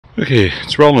Okay,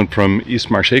 it's Roland from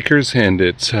East Marsh Acres, and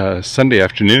it's Sunday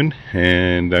afternoon,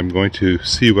 and I'm going to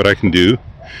see what I can do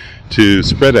to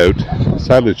spread out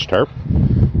silage tarp.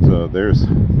 So there's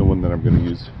the one that I'm going to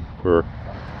use for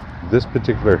this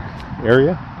particular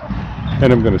area,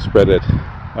 and I'm going to spread it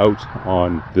out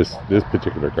on this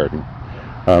particular garden.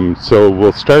 So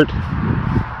we'll start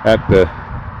at the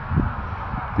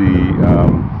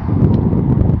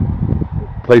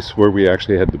place where we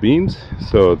actually had the beans.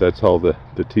 So that's all the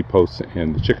T-posts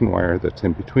and the chicken wire that's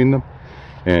in between them,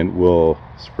 and we'll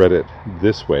spread it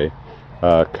this way,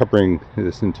 covering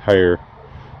this entire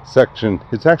section.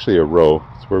 It's actually a row.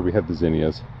 It's where we have the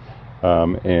zinnias,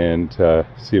 and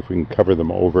see if we can cover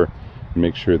them over and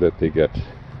make sure that they get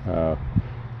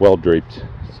well draped,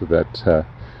 so that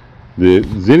the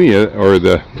zinnia, or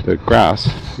the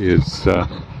grass, is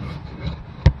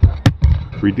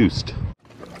reduced.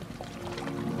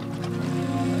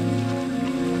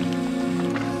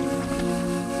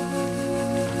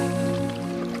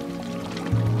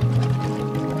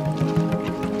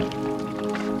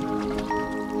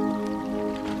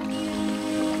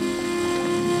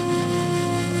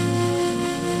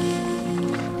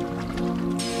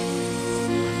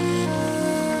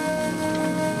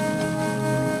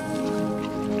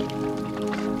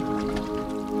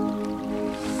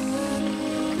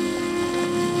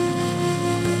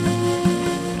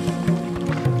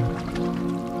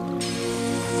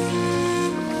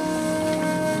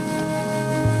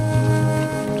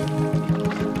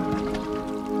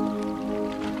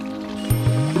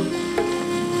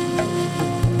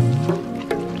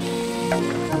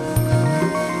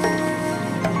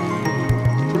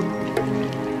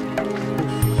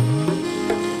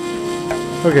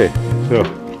 Okay, so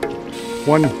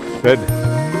one bed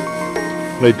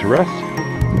laid to rest,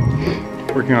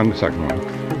 working on the second one.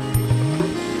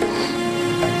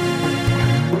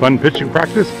 Fun pitching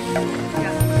practice?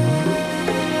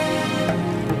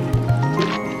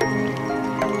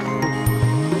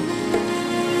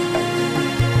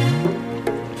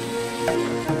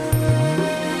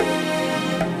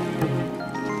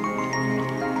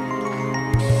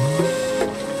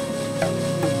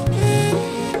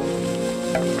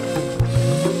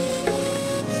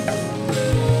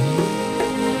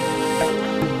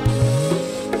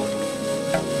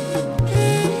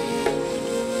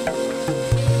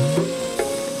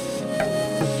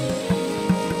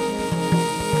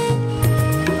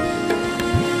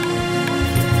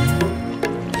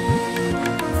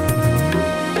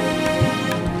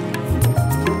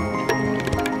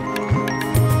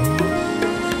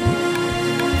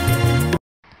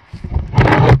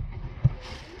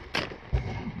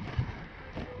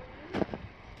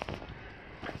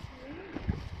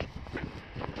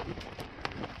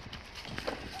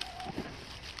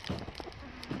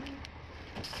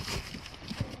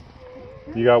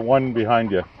 You got one behind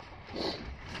you.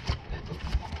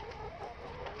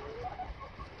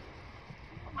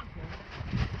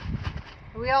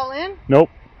 Are we all in? Nope,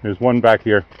 there's one back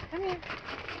here. Come here.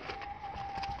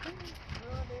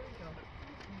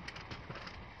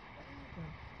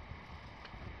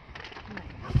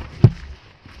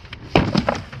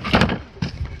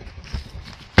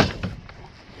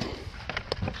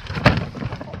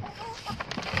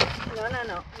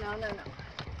 No.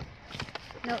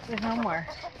 No, there's no more.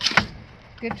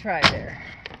 Good try there.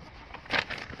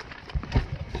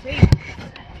 See?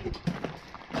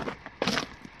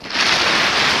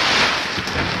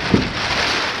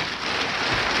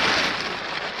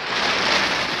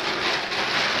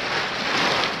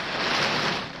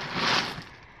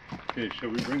 Okay, shall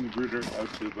we bring the brooder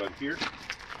out to about here?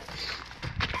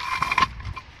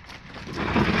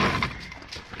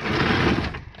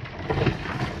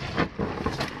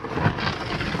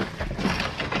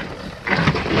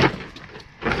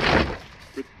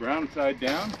 Put the brown side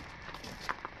down. Get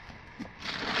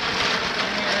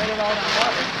rid of all that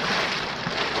water.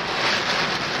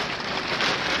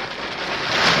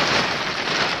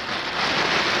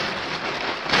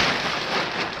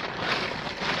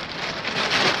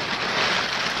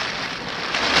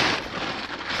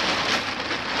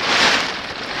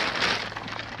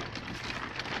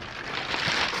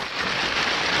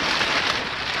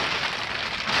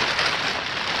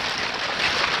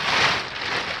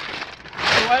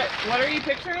 What are you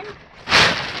picturing?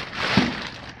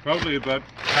 Probably about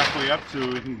halfway up, so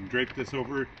we can drape this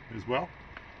over as well.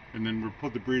 And then we'll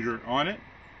put the brooder on it,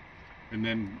 and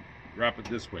then wrap it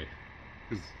this way,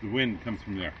 because the wind comes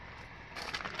from there.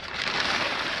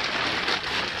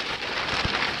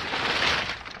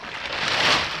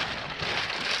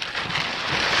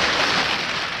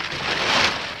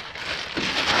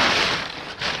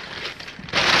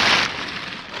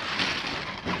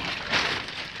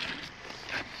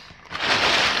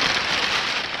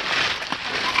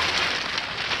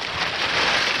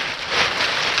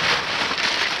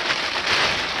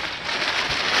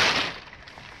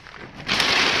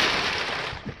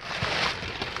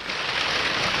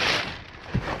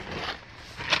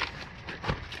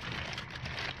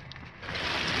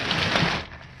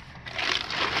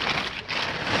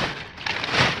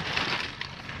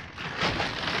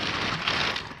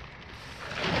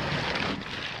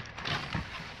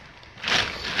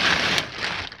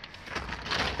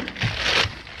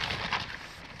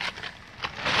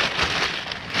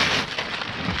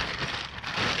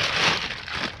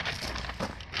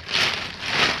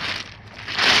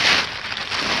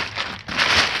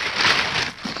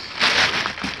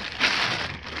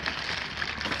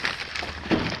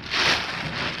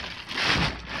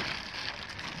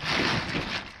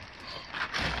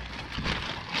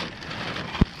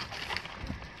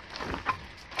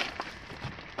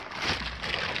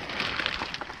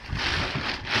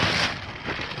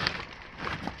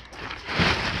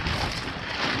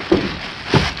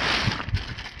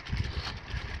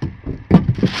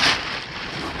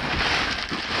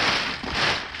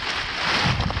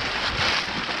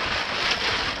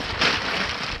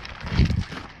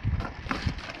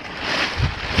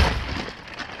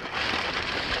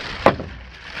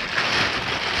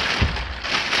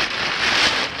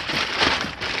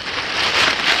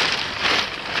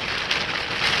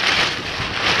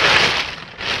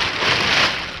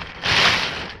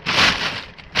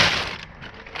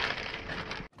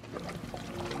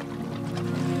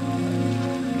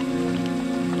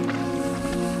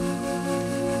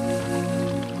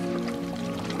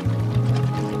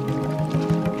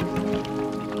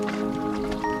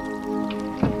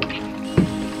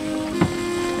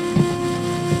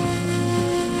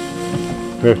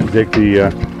 We have to take the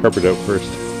carpet out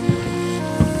first.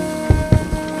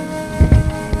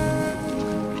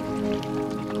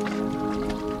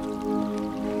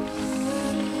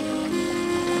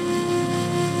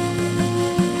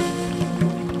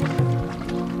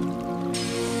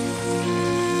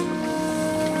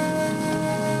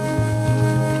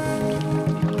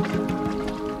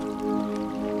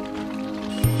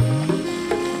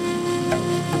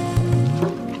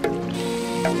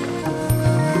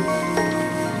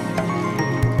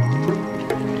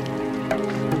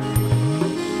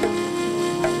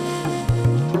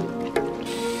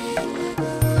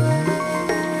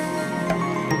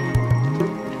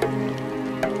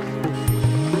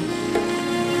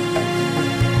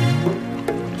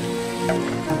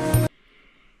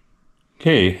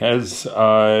 Okay, as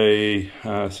I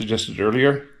suggested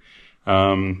earlier,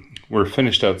 we're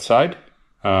finished outside.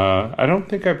 I don't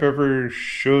think I've ever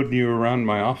showed you around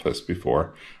my office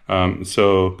before.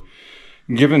 So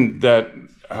given that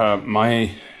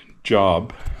my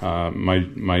job,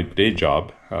 my day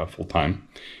job, full-time,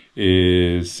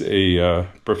 is a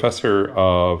professor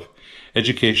of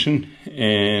education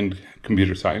and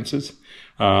computer sciences,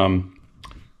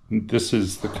 this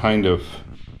is the kind of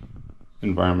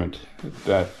environment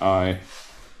that I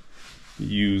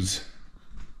use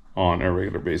on a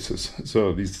regular basis.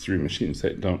 So these three machines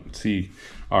that you don't see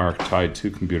are tied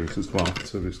to computers as well.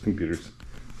 So there's computers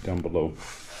down below.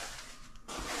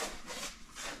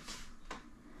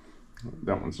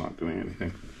 That one's not doing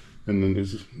anything. And then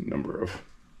there's a number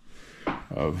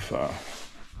of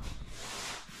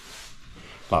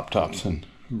laptops and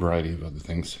a variety of other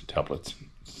things, tablets,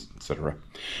 etc.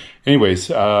 Anyways,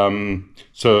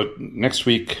 so next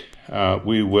week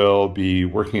we will be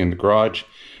working in the garage.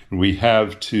 We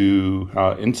have to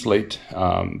insulate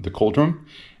the cold room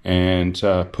and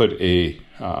put a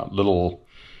little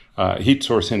heat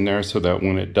source in there so that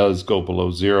when it does go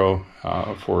below zero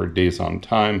for days on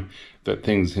time, that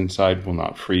things inside will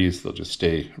not freeze. They'll just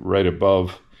stay right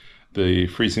above the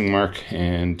freezing mark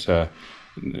and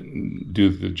do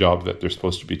the job that they're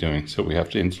supposed to be doing. So we have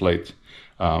to insulate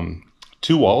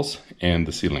 2 walls and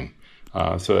the ceiling.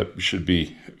 So that should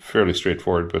be fairly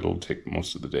straightforward, but it'll take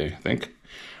most of the day, I think.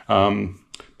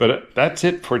 But that's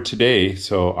it for today.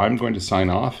 So I'm going to sign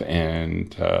off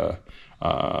and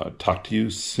talk to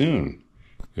you soon.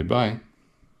 Goodbye.